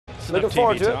Looking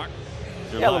forward to it.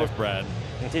 You're live, Brad.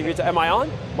 TV am I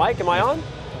on? Mike, am I on?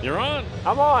 You're on.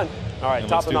 I'm on. All right, and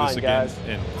top of 9, guys.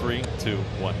 In 3, 2,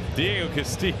 1. Diego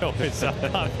Castillo is on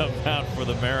the mound for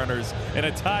the Mariners in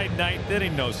a tied 9th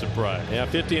inning. No surprise. Yeah,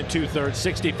 50 2/3,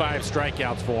 65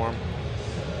 strikeouts for him.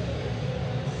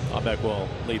 Dalbec will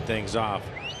lead things off.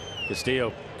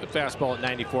 Castillo, good fastball at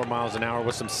 94 miles an hour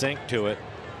with some sink to it,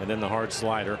 and then the hard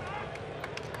slider.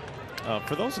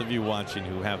 For those of you watching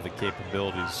who have the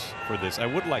capabilities for this, I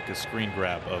would like a screen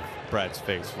grab of Brad's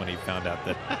face when he found out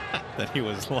that that he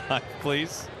was live,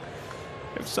 please.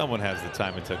 If someone has the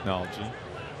time and technology.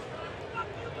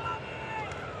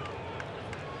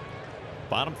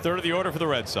 Bottom third of the order for the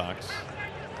Red Sox.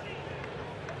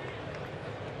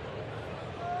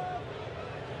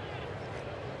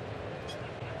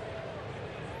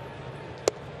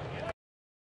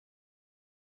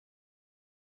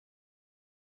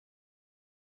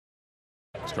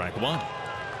 Strike 1.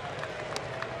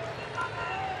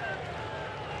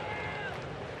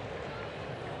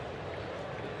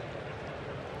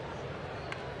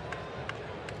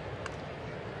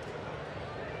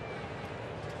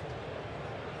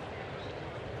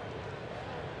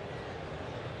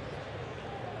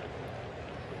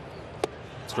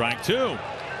 Strike 2.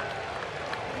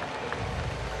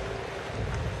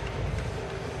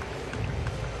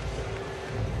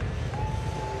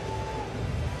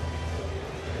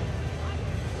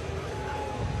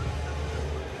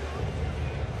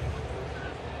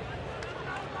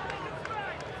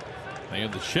 They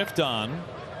have the shift on.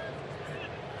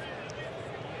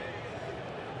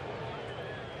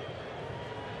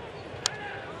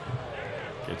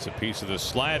 Gets a piece of the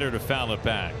slider to foul it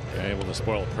back. Able to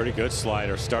spoil a pretty good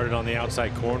slider. Started on the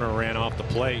outside corner, ran off the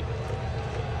plate.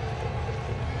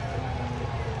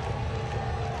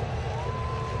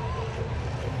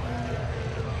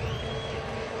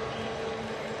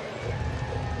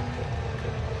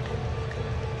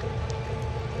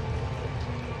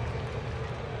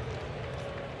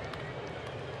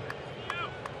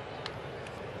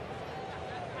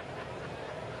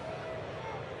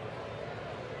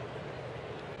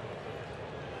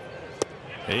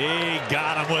 He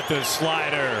got him with the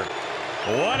slider.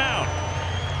 1 out.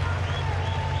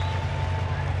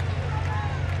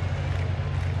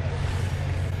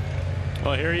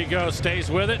 Well, here you go.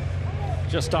 Stays with it.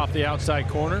 Just off the outside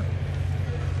corner.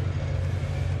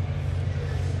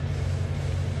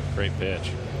 Great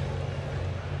pitch.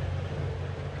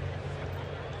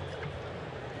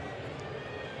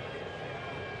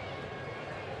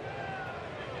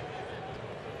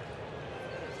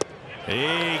 He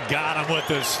got him with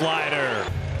the slider.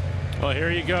 Well,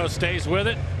 here you go. Stays with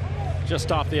it.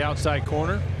 Just off the outside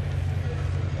corner.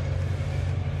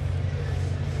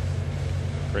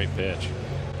 Great pitch.